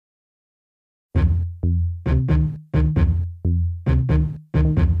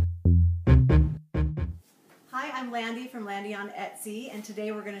I'm Landee from Landee On Etsy, and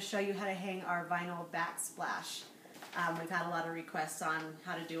today we're going to show you how to hang our vinyl backsplash. We've had a lot of requests on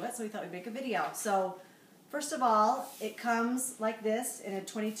how to do it, so we thought we'd make a video. So, first of all, it comes like this in a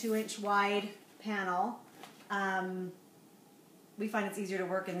 22-inch wide panel. We find it's easier to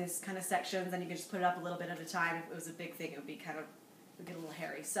work in these kind of sections, and you can just put it up a little bit at a time. If it was a big thing, it would get a little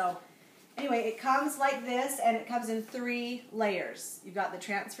hairy. So, anyway, it comes like this, and it comes in 3 layers. You've got the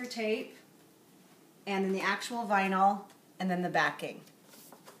transfer tape, and then the actual vinyl, and then the backing.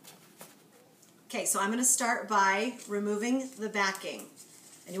 Okay, so I'm going to start by removing the backing.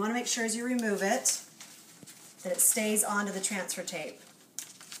 And you want to make sure as you remove it that it stays onto the transfer tape.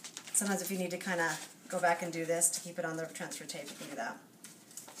 Sometimes if you need to kind of go back and do this to keep it on the transfer tape, you can do that.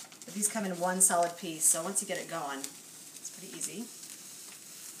 But these come in one solid piece, so once you get it going, it's pretty easy.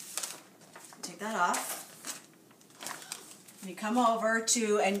 Take that off. And you come over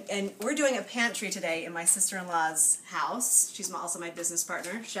to, and we're doing a pantry today in my sister-in-law's house. She's also my business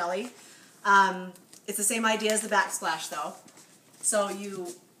partner, Shelly. It's the same idea as the backsplash though. So you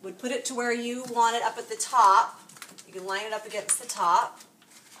would put it to where you want it up at the top. You can line it up against the top.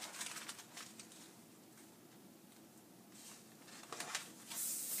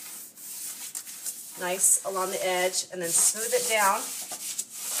 Nice along the edge, and then smooth it down.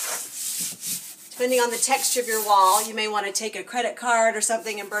 Depending on the texture of your wall, you may want to take a credit card or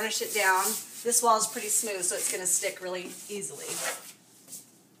something and burnish it down. This wall is pretty smooth, so it's going to stick really easily.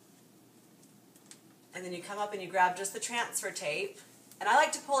 And then you come up and you grab just the transfer tape. And I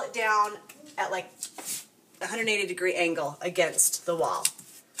like to pull it down at like a 180-degree angle against the wall.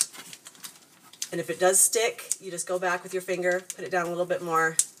 And if it does stick, you just go back with your finger, put it down a little bit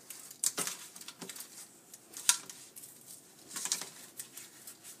more.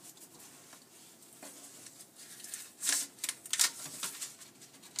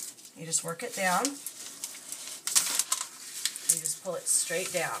 You just work it down, and you just pull it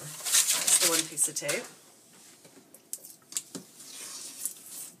straight down. That's the one piece of tape.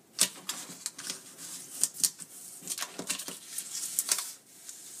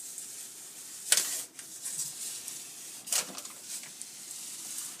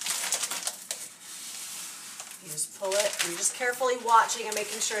 You just pull it, and you're just carefully watching and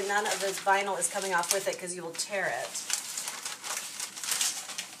making sure none of the vinyl is coming off with it because you will tear it.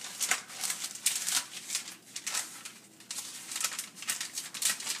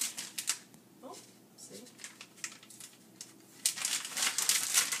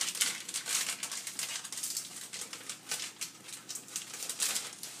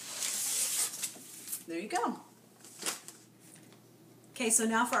 There you go. Okay, so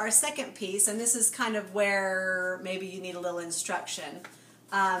now for our second piece, and this is kind of where maybe you need a little instruction.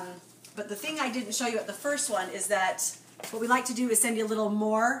 But the thing I didn't show you at the first one is that what we like to do is send you a little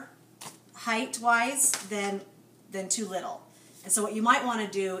more height-wise than too little. And so what you might want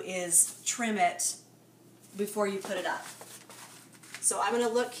to do is trim it before you put it up. So I'm going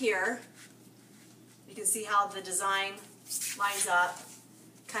to look here. You can see how the design lines up.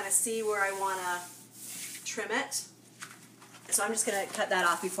 Kind of see where I want to trim it. So I'm just going to cut that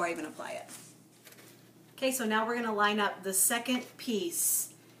off before I even apply it. Okay, so now we're going to line up the second piece.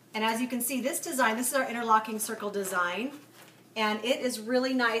 And as you can see, this design, this is our interlocking circle design. And it is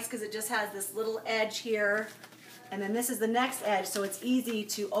really nice because it just has this little edge here. And then this is the next edge, so it's easy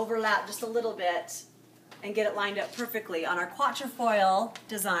to overlap just a little bit and get it lined up perfectly. On our quatrefoil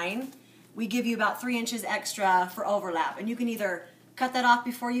design, we give you about 3 inches extra for overlap. And you can either cut that off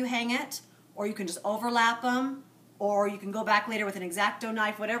before you hang it, or you can just overlap them, or you can go back later with an X-Acto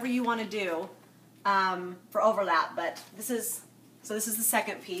knife, whatever you want to do for overlap. But this is the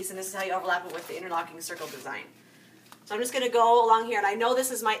second piece, and this is how you overlap it with the interlocking circle design. So I'm just going to go along here, and I know this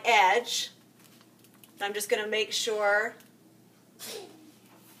is my edge, and I'm just going to make sure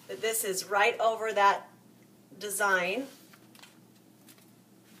that this is right over that design.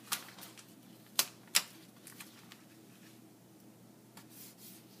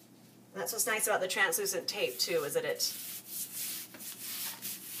 That's what's nice about the translucent tape too, is that it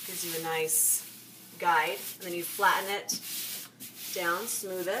gives you a nice guide, and then you flatten it down,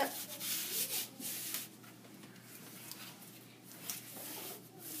 smooth it.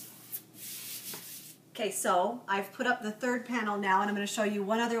 Okay, so I've put up the third panel now, and I'm going to show you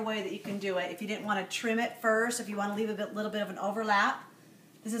one other way that you can do it. If you didn't want to trim it first, if you want to leave a little bit of an overlap,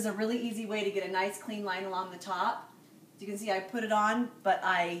 this is a really easy way to get a nice clean line along the top. You can see I put it on, but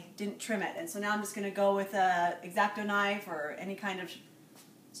I didn't trim it. And so now I'm just going to go with a X-Acto knife or any kind of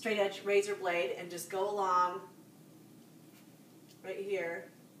straight edge razor blade and just go along right here.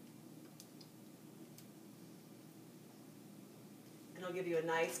 And it'll give you a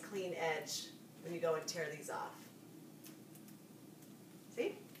nice clean edge when you go and tear these off.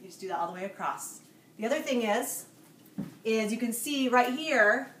 just do that all the way across. The other thing is you can see right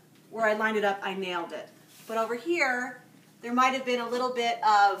here where I lined it up, I nailed it. But over here, there might have been a little bit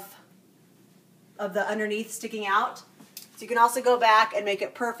of the underneath sticking out. So you can also go back and make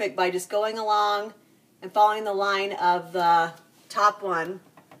it perfect by just going along and following the line of the top one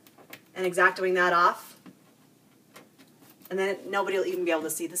and exactoing that off. And then nobody will even be able to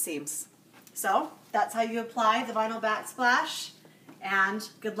see the seams. So that's how you apply the vinyl backsplash. And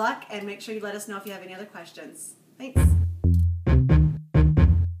good luck, and make sure you let us know if you have any other questions. Thanks.